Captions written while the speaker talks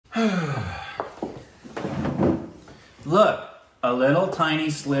Look, a little tiny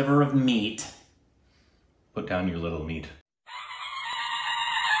sliver of meat. Put down your little meat.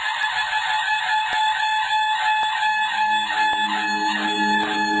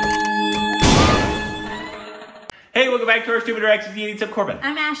 Hey, welcome back to our Stupid Reactions. Eating up Corbin.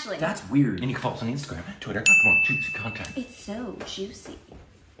 I'm Ashley. That's weird. And you can follow us on Instagram and Twitter for more juicy content. It's so juicy.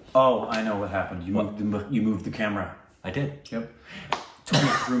 Oh, I know what happened. You moved the camera. I did. Yep.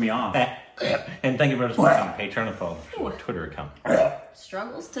 Totally threw me off. And thank you very much for watching. Hey, turn the phone for our Twitter account.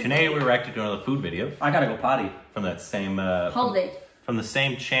 Struggles to Today we reacted to another food video. I gotta go potty. From that same Hold it. From the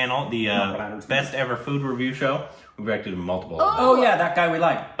same channel, the best ever food review show. We reacted to multiple. Oh yeah, that guy we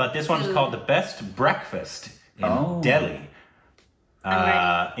like. But this one's called the Best Breakfast in Delhi.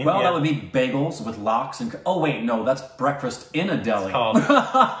 I'm ready. Well, that would be bagels with lox and... Oh wait, no, that's breakfast in a deli.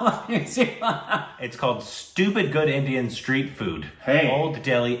 It's called Stupid Good Indian Street Food. Hey. Old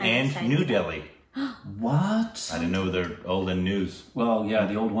Delhi and New Delhi. What? I didn't know they're old and news. Well, yeah,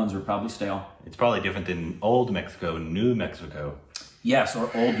 the old ones are probably stale. It's probably different than Old Mexico and New Mexico. Yes, or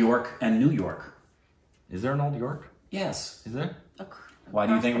Old York and New York. Is there an Old York? Yes. Is there? Why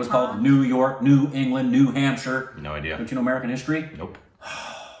do you think it was called New York, New England, New Hampshire? No idea. Don't you know American history? Nope.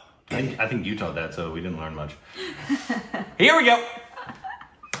 I think you taught that, so we didn't learn much. Here we go.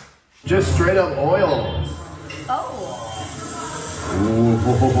 Just straight up oil. Oh.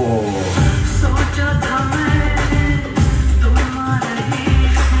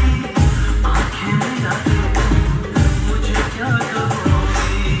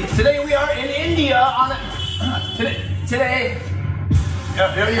 Today we are in India on today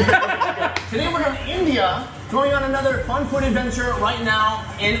we're in India going on another fun food adventure right now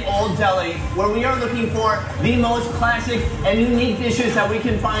in Old Delhi, where we are looking for the most classic and unique dishes that we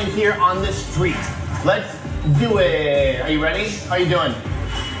can find here on the street. Let's do it. Are you ready? How are you doing?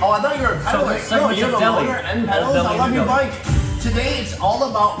 Oh, I thought you were pedaling. So you're the motor and pedals. I love your bike. Today it's all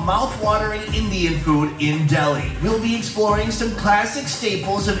about mouth-watering Indian food in Delhi. We'll be exploring some classic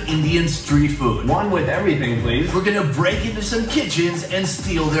staples of Indian street food. One with everything, please. We're gonna break into some kitchens and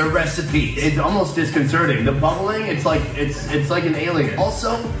steal their recipes. It's almost disconcerting. The bubbling, it's like an alien.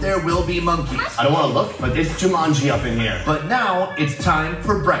 Also, there will be monkeys. I don't want to look, but it's Jumanji up in here. But now it's time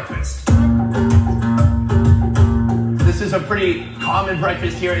for breakfast. This is a pretty common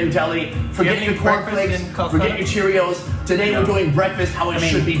breakfast here in Delhi. Forget your cornflakes, forget your Cheerios. Today we're doing breakfast how it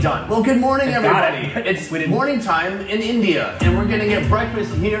should be done. Well, good morning, everybody. It's morning time in India, and we're gonna get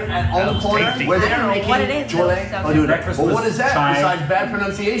breakfast here at On the Corner, where they are making chole. Breakfast. Well, what is that besides bad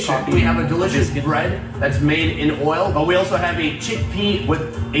pronunciation? We have a delicious bread that's made in oil, but we also have a chickpea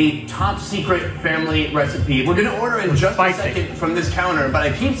with a top secret family recipe. We're gonna order in just a second from this counter, but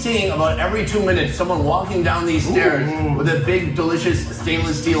I keep seeing about every 2 minutes someone walking down these stairs with a big, delicious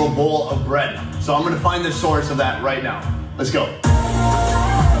stainless steel bowl of bread. So I'm gonna find the source of that right now. Let's go. I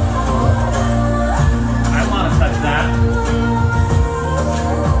want to touch that.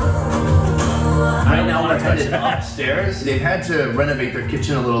 Right now we're headed upstairs. They've had to renovate their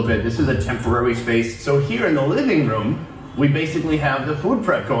kitchen a little bit. This is a temporary space. So here in the living room, we basically have the food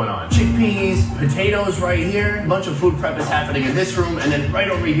prep going on. Chickpeas, potatoes right here. A bunch of food prep is happening in this room, and then right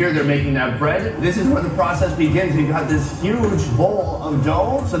over here they're making that bread. This is where the process begins. You've got this huge bowl of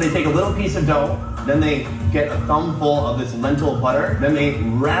dough. So they take a little piece of dough, then they get a thumbful of this lentil butter, then they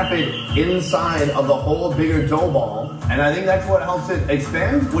wrap it inside of the whole bigger dough ball. And I think that's what helps it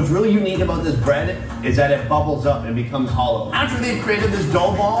expand. What's really unique about this bread is that it bubbles up and becomes hollow. After they've created this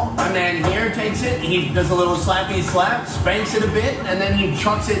dough ball, my man here takes it, he does a little slappy slap, spanks it a bit, and then he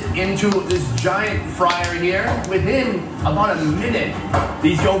chucks it into this giant fryer here. Within about a minute,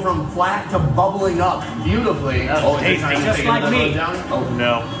 these go from flat to bubbling up beautifully. Oh, it's just like me. Oh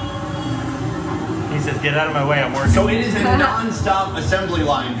no. He says, get out of my way, I'm working. So it is a non-stop assembly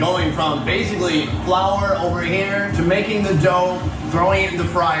line going from basically flour over here to making the dough, throwing it in the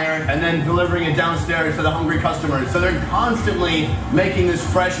fryer, and then delivering it downstairs to the hungry customers. So they're constantly making this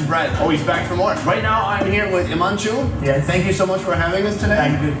fresh bread. Oh, he's back for more. Right now, I'm here with Imanshu. Yes. Thank you so much for having us today.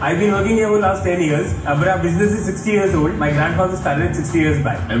 Thank you. I've been working here for the last 10 years, but our business is 60 years old. My grandfather started 60 years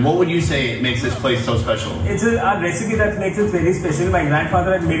back. And what would you say makes this place so special? It's our recipe that makes it very special. My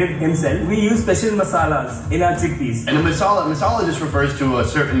grandfather had made it himself. We use special masalas in our chickpeas. And a masala just refers to a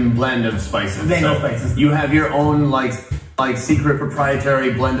certain blend of spices. Blend of spices. You have your own like secret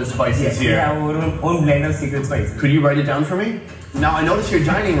proprietary blend of spices here. We have our own blend of secret spices. Could you write it down for me? Now, I notice your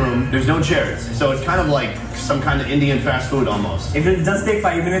dining room, there's no chairs, so it's kind of like some kind of Indian fast food almost. It will just take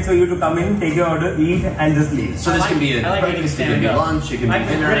 5 minutes for you to come in, take your order, eat, and just leave. So this can be a breakfast, it can be lunch, it can be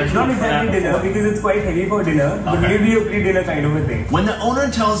dinner. Not exactly dinner, because it's quite heavy for dinner, but maybe a pre-dinner kind of a thing. When the owner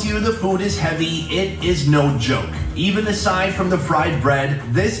tells you the food is heavy, it is no joke. Even aside from the fried bread,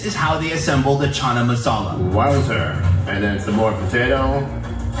 this is how they assemble the chana masala. Wowzer. And then some more potato.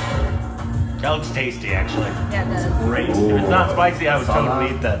 That looks tasty, actually. Yeah, it does. Great. If it's not spicy, I would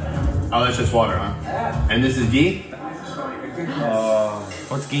totally eat that. Oh, that's just water, huh? And this is ghee?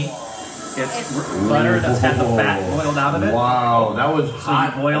 What's ghee? It's butter that's had the fat boiled out of it. Wow, that was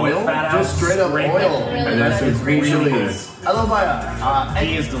hot boil oil? the fat out. Just straight up Straight oil. up. And that's some green Really chilies. Hello, Maya.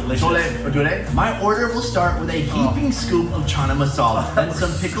 Ghee is delicious. My order will start with a heaping scoop of chana masala, then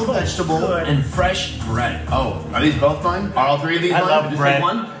some pickled vegetable and fresh bread. Oh, are these both mine? Are all three of these mine? love Just bread. take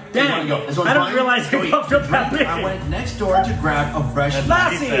one? Dang, Go. This one's I don't mine? realize Go I eat. puffed up that big. I went next door to grab a fresh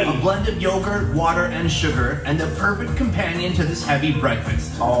Lassie. a blend of yogurt, water, and sugar, and the perfect companion to this heavy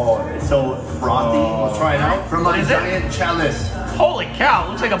breakfast. Oh, it's so frothy. Let's try it out. From my is it? giant chalice. Holy cow, it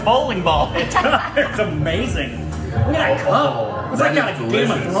looks like a bowling ball. It's amazing. Look at that cup. It's like That got is a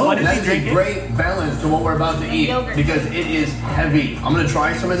Game of delicious. Thrones. And that is a great balance to what we're about to eat Yogurt. because it is heavy. I'm gonna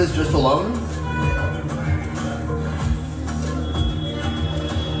try some of this just alone.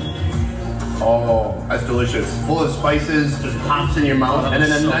 Oh, that's delicious. Full of spices, just pops in your mouth, Oh, and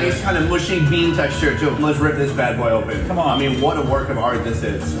then a so nice good. kind of mushy bean texture too. Let's rip this bad boy open. Come on. I mean, what a work of art this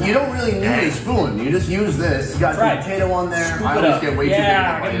is. You don't really need a spoon. You just use this. You got some Right. potato on there. Scoop I it always up. get way too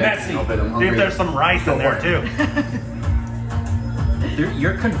Yeah, big. get to bite messy. it. Open, I'm See hungry. if there's some rice Go in there for it. too.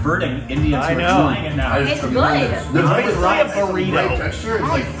 You're converting Indians I who are know. trying it now. That is It's tremendous. good. The Nice bread is like a great burrito. texture. It's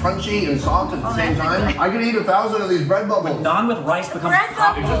like crunchy and soft at the same that's time. good. I could eat 1,000 of these bread bubbles. Naan with rice becomes Bread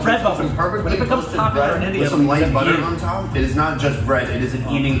popular. bubbles. Bread bubbles. Some perfectly When it becomes toasted popular bread in India, with some light it's butter huge. on top. It is not just bread. It is an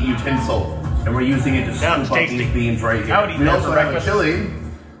eating utensil, and we're using it to Sounds scoop up tasty. these beans right here. I would eat We that also for have a breakfast. chili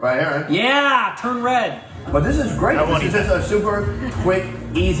right here. Yeah, turn red. But this is great. I won't This is eat just a super quick,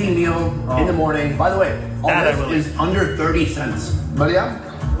 easy meal in the morning. By the way, all That I this will is under 30 cents. But yeah.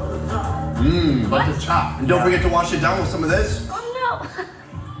 Mmm, but it's chopped. And don't forget to wash it down with some of this. Oh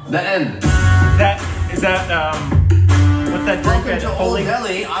The end. Is that what's that drink Welcome at to Old Holy?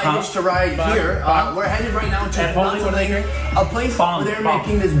 Delhi. I hitched a ride here. We're headed right now to At Holy Ventura Blvd, a place where they're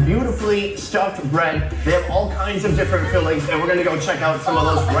making this beautifully stuffed bread. They have all kinds of different fillings, and we're gonna go check out some of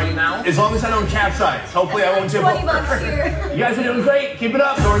those right now. As long as I don't capsize. Hopefully I won't tip 20 over. bucks here. You guys are doing great. Keep it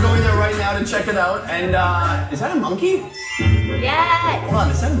up. So we're going there right now to check it out. And is that a monkey? Yes. Hold on,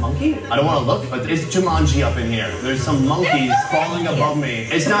 is that a monkey? I don't want to look, but it's Jumanji up in here. There's some monkeys crawling above me.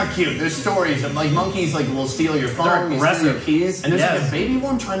 It's not cute. There's stories of like monkeys like will steal your phone, will steal your keys. And there's like a baby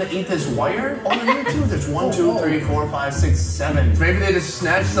one trying to eat this wire over here too. There's 1, 2, 3, 4, 5, 6, 7. Maybe they just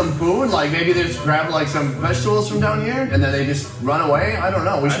snatch some food. Like maybe they just grab like some vegetables from down here and then they just run away. I don't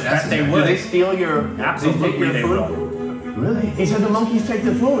know. We should ask bet they them. would. Do they steal your? Absolutely, they take your they food? will. Really? He said the monkeys take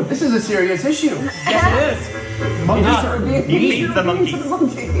the food. This is a serious issue. Yes, it is. Monkeys are He feeds the monkeys. It's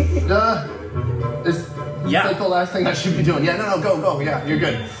like the last thing I should be doing. Yeah, no, go. Yeah, you're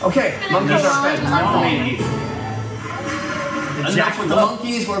good. Okay, monkeys are fed. Time for me to eat. Enough with the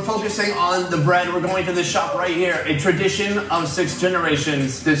monkeys. We're focusing on the bread. We're going to this shop right here. A tradition of 6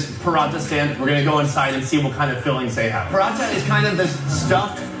 generations. This paratha stand. We're going to go inside and see what kind of fillings they have. Paratha is kind of this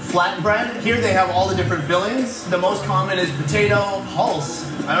stuffed flatbread. Here they have all the different fillings. The most common is potato, pulse.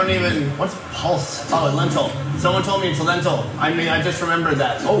 What's pulse? Oh, lentil. Someone told me it's a lentil. I mean, I just remembered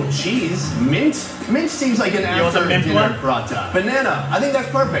that. Oh, cheese. Mint? Mint seems like an want the after mint dinner one? paratha. Banana. I think that's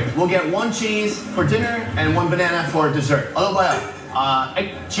perfect. We'll get 1 cheese for dinner and 1 banana for dessert. Hello,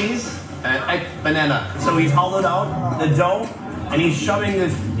 egg cheese and egg banana. So he's hollowed out the dough. And he's shoving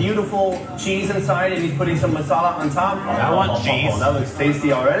this beautiful cheese inside, and he's putting some masala on top. I want cheese. That looks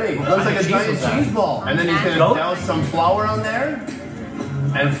tasty already. Looks like a giant cheese ball. And then he's gonna douse some flour on there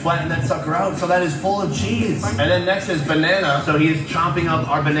and flatten that sucker out. So that is full of cheese. And then next is banana. So he's chopping up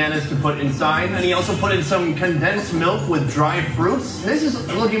our bananas to put inside. And he also put in some condensed milk with dried fruits. This is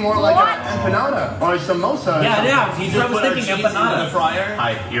looking more like an empanada or a samosa. Yeah. He I just was put our thinking cheese into empanada. the fryer.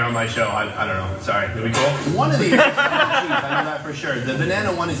 Hi, you're on my show. I don't know. Sorry. Are we cool? One of these. I know that for sure. The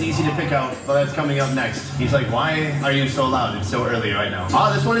banana one is easy to pick out, but that's coming up next. He's like, why are you so loud? It's so early right now.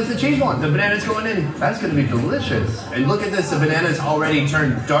 Ah, this one is the cheese one. The banana's going in. That's going to be delicious. And look at this. The banana's already turned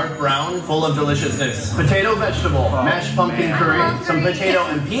dark brown, full of deliciousness. Potato vegetable, mashed pumpkin curry, some potato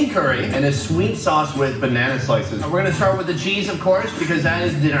and pea curry, and a sweet sauce with banana slices. We're going to start with the cheese, of course, because that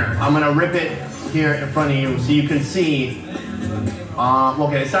is dinner. I'm going to rip it here in front of you so you can see.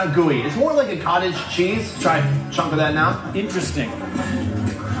 Okay, it's not gooey. It's more like a cottage cheese. Try a chunk of that now. Interesting.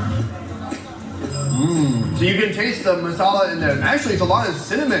 So you can taste the masala in there. Actually, it's a lot of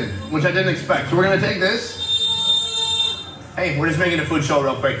cinnamon, which I didn't expect. So we're gonna take this. Hey, we're just making a food show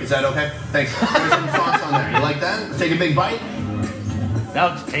real quick. Is that okay? Thanks. There's some sauce on there. You like that? Let's take a big bite.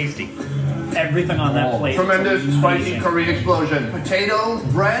 That looks tasty. everything on that plate. Tremendous It's spicy amazing. curry explosion. Potato,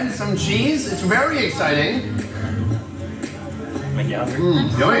 bread, some cheese. It's very exciting. Yeah.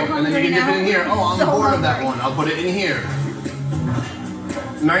 Yummy. And then you can dip it in here. Oh, I'm So bored of that hungry. one. I'll put it in here.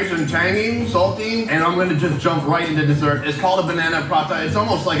 Nice and tangy, salty, and I'm gonna just jump right into dessert. It's called a banana prata. It's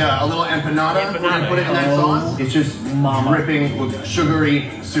almost like a little empanada. We're gonna put it in that sauce. It's just dripping with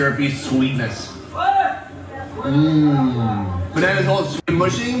sugary, syrupy sweetness. Banana's all sweet and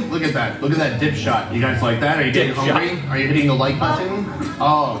mushy. Look at that. Look at that dip shot. You guys like that? Are you getting hungry? Are you hitting the like button?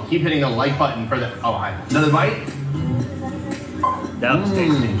 Oh, keep hitting the like button for that. Oh, hi. Another bite? That was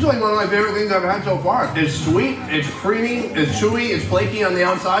tasty. It's like one of my favorite things I've had so far. It's sweet, it's creamy, it's chewy, it's flaky on the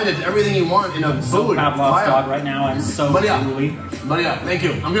outside. It's everything you want in a food. Pavlov's dog right now. I'm so Buddy up. hungry. Buddy up. Thank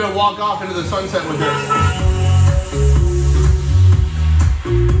you. I'm gonna walk off into the sunset with this.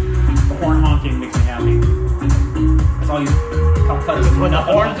 The horn honking makes me happy. That's all you. When the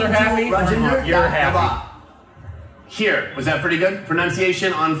horns are happy, Rajinder, you're happy. Here, was that pretty good?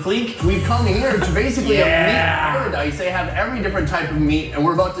 Pronunciation on fleek. We've come here to basically a meat paradise. They have every different type of meat, and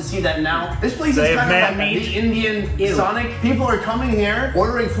we're about to see that now. This place They is have kind of man like meat? the Indian Sonic. People are coming here,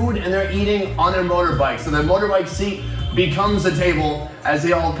 ordering food, and they're eating on their motorbike. So their motorbike seat becomes a table as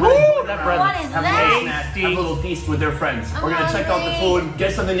they all kind of join around, What is have a little that? snack, have a little feast with their friends. I'm We're gonna check out the hungry. food,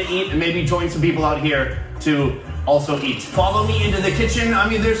 get something to eat, and maybe join some people out here to also eat. Follow me into the kitchen. I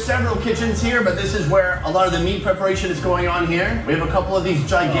mean, there's several kitchens here, but this is where a lot of the meat preparation is going on here. We have a couple of these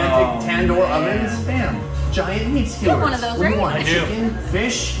gigantic tandoor ovens. Bam! Giant meat skewers. have one of those, What do you right? want? I do. Chicken,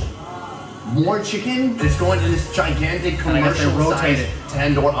 fish, more chicken. It's going in this gigantic I guess they commercial rotate size it.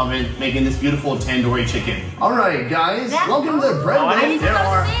 tandoor oven, making this beautiful tandoori chicken. All right, guys, That- welcome to the bread Oh, I room. didn't There know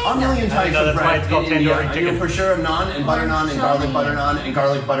are that. a million types know of that's why bread it's called in India. tandoori I knew chicken. for sure of naan and butter naan and So garlic many. butter naan and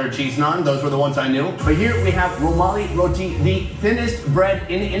garlic butter cheese naan. Those were the ones I knew. But here we have romali roti, the thinnest bread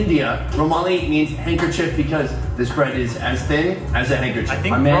in India. Romali means handkerchief because this bread is as thin as a handkerchief. I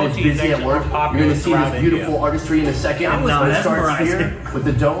think My man is roti is busy at actually work. more popular You're going to see throughout this beautiful India. artistry in a second. That was But it starts mesmerizing. here with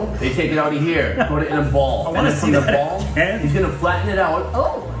the dough. They take it out of here, put it in a ball. wanna And then see from the that ball, again. he's going to flatten it out.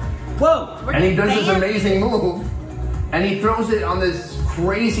 Oh, Whoa! And he does this Fancy. amazing move, and he throws it on this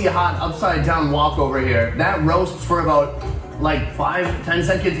crazy hot upside down wok over here. That roasts for about like 5-10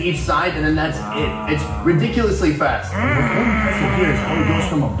 seconds each side, and then that's it. It's ridiculously fast. What's very impressive here is how it goes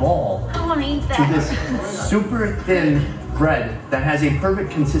from a ball I want to eat to that. this super thin bread that has a perfect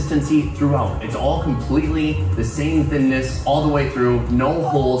consistency throughout. It's all completely the same thinness all the way through, no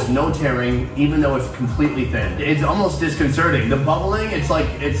holes, no tearing, even though it's completely thin. It's almost disconcerting. The bubbling, it's like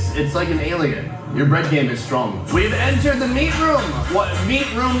an alien. Your bread game is strong. We've entered the meat room. Meat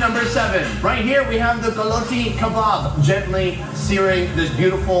room number 7. Right here we have the galoti kebab, gently searing this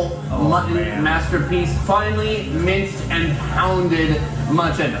beautiful mutton masterpiece, finely minced and pounded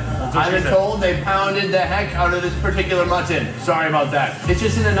mutton. I've been told they pounded the heck out of this particular mutton. Sorry about that. It's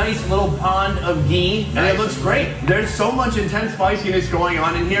just in a nice little pond of ghee, and it looks great. There's so much intense spiciness going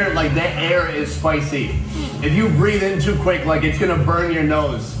on in here, like the air is spicy. If you breathe in too quick, like it's gonna burn your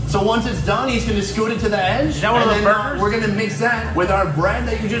nose. So once it's done, he's gonna scoot it to the edge, Is that one of and those then burgers? we're gonna mix that with our bread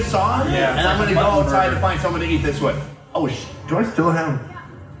that you just saw, Yeah, and I'm it's gonna like a go mutton outside burger. to find someone to eat this with. Oh, do I still have...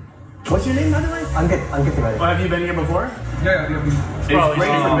 What's your name, by the way? Ankit Tiwari. Well, have you been here before? Yeah, It's Probably great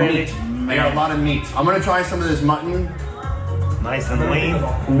so. for meat. They got a lot of meat. I'm gonna try some of this mutton. Nice and lean.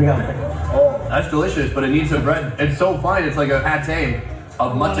 Oh, that's delicious, but it needs some bread. It's so fine. It's like a pate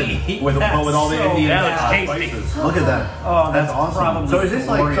of mutton with all the so Indian that's tasty. spices. Look at that. Oh, that's awesome. probably So is this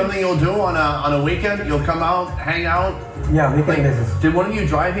like glorious. something you'll do on a weekend? You'll come out, hang out. Yeah, weekend Like, basis. did one of you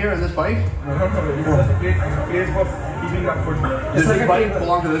drive here in this bike? It's Does like this a bike table.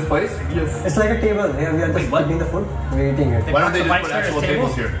 belong to this place? It's like a table. Here we are just what? eating the food. We're eating it. Why don't they the just bikes put there as actual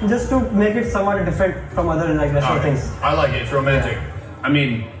tables? tables here? Just to make it somewhat different from other like restaurant Alright. things. I like it. It's romantic. I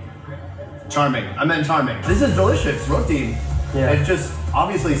mean, charming. I meant charming. This is delicious. Roti. Yeah. It's just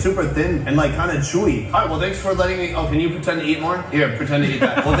obviously super thin and like kind of chewy. All right. Well, thanks for letting me. Oh, can you pretend to eat more? Here, pretend to eat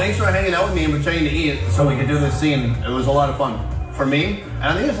that. Well, thanks for hanging out with me and pretending to eat so we could do this scene. It was a lot of fun for me, and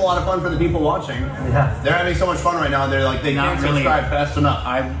I think it's a lot of fun for the people watching. Yeah. They're having so much fun right now. They're like they Not can't really. subscribe fast enough,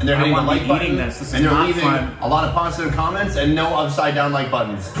 and they're I hitting the wanna be like button, eating this. This is and they're not leaving fun. a lot of positive comments and no upside down like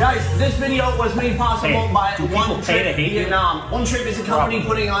buttons. Guys, this video was made possible Hey, by do people One pay to Trip hate you? Vietnam. One Trip is a company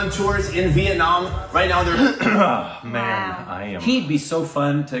putting on tours in Vietnam. Right now, they're Man, Wow. I am. He'd be so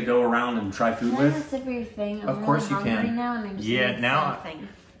fun to go around and try food Can I have a with. sip of your thing? I'm Of course really you hungry can. now, and I just Yeah, need now-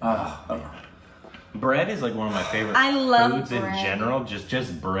 something. Bread is like one of my favorite I love foods bread. in general.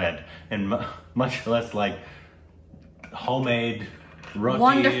 Just bread, and much less like homemade roti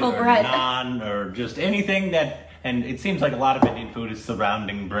Wonderful or bread. naan or just anything that. And it seems like a lot of Indian food is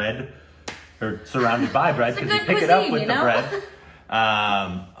surrounding bread. or surrounded by bread, It's a because you good pick it up cuisine, with you the know? bread.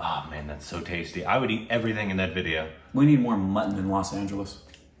 Oh man, that's so tasty. I would eat everything in that video. We need more mutton in Los Angeles.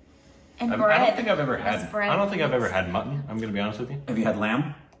 And I bread. don't think I've ever had. Yes, bread. I don't think I've ever had mutton. I'm gonna be honest with you. Have you had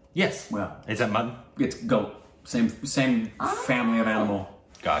lamb? Yes. Well, Is that mutton? it's goat. Same family of animal.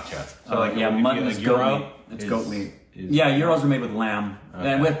 Gotcha. So like yeah, mutton is goat meat. It's goat meat. Yeah, gyros are made with lamb.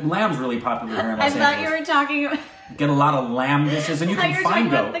 And with lamb's really popular here in Los I Angeles. thought you were talking about... Get a lot of lamb dishes, and you I thought can you were find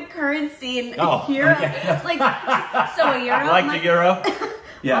talking about goat. the currency in Oh, euro. okay. It's like, so a euro? Like the euro?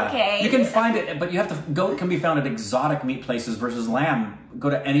 Yeah. Okay. You can find it, but you have to. Goat can be found at exotic meat places versus lamb. Go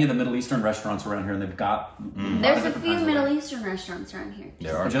to any of the Middle Eastern restaurants around here, and they've got. There's a few Middle Eastern restaurants around here.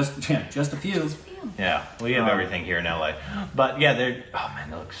 There are. Just a few. Yeah, we have everything here in LA. But yeah, they're. Oh man,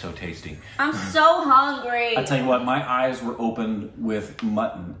 they look so tasty. I'm so hungry. I tell you what, my eyes were opened with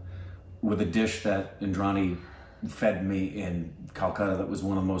mutton, with a dish that Indrani fed me in Calcutta. That was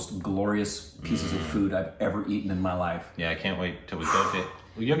one of the most glorious pieces of food I've ever eaten in my life. Yeah, I can't wait till we go to.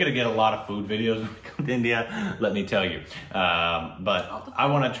 Well, you're gonna get a lot of food videos when we come to India. Let me tell you. But I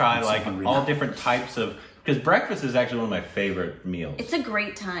want to try like all different types of. Because breakfast is actually one of my favorite meals. It's a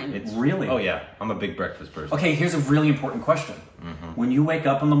great time. It's Really? Oh yeah, I'm a big breakfast person. Okay, here's a really important question. When you wake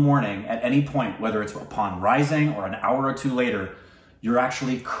up in the morning, at any point, whether it's upon rising or an hour or two later, you're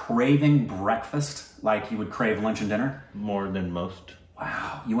actually craving breakfast like you would crave lunch and dinner? More than most.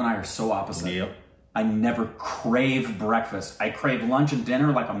 Wow, you and I are so opposite. Yep. I never crave breakfast. I crave lunch and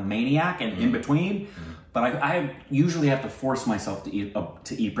dinner like a maniac and in between, but I usually have to force myself to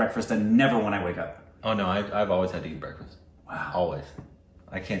eat breakfast, and never when I wake up. Oh no, I've always had to eat breakfast. Wow. Always.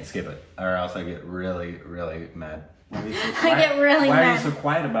 I can't skip it, or else I get really, really mad. I get really Why are mad. you so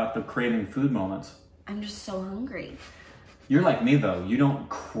quiet about the craving food moments? I'm just so hungry. You're like me though. You don't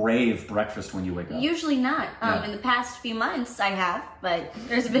crave breakfast when you wake up. Usually not. Yeah. In the past few months, I have, but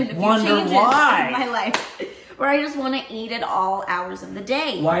there's been a few Wonder changes why. in my life where I just want to eat at all hours of the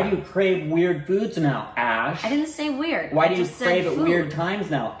day. Why do you crave weird foods now, Ash? I didn't say weird. Why I do you just said crave at food. weird times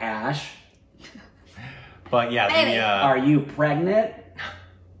now, Ash? But yeah, Baby. Are you pregnant?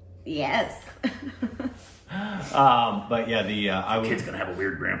 Yes. but yeah, I Kid's would. gonna have a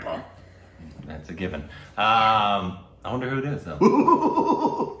weird grandpa. That's a given. I wonder who it is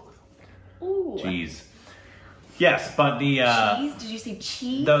though. Ooh. Cheese. Yes, but the Cheese? Did you say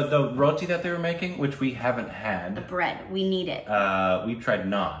cheese? the roti that they were making, which we haven't The had. bread. We need it. We've tried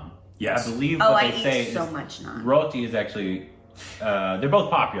naan. Yes. I believe Oh, what I they say eat so is much naan. roti is actually. They're both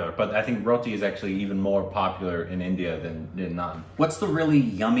popular, but I think roti is actually even more popular in India than naan. What's the really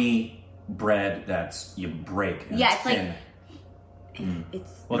yummy bread that's you break? And Yeah, it's like- thin?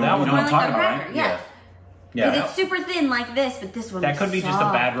 It's Well, You know that what one. I'm more talking like a about, cracker. right? Yes. Yeah. Because it's super thin like this, but this one That is could be just a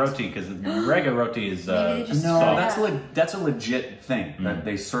soft. bad roti because regular roti is. Maybe they just No, soft. that's a legit thing that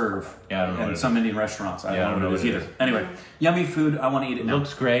they serve Yeah, I don't know what in it some is. Indian restaurants. I Yeah, don't know what it is either. Anyway, yummy food. I want to eat it now.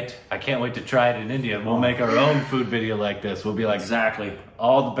 Looks great. I can't wait to try it in India. We'll make our own food video like this. We'll be like Exactly.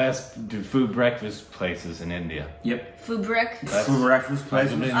 all the best food breakfast places in India. Yep. Food brick. Food breakfast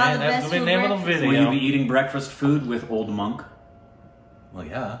places. the That's best the food name of the breakfast. video. Will you be eating breakfast food with Old Monk? Well,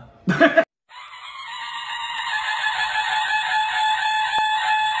 yeah.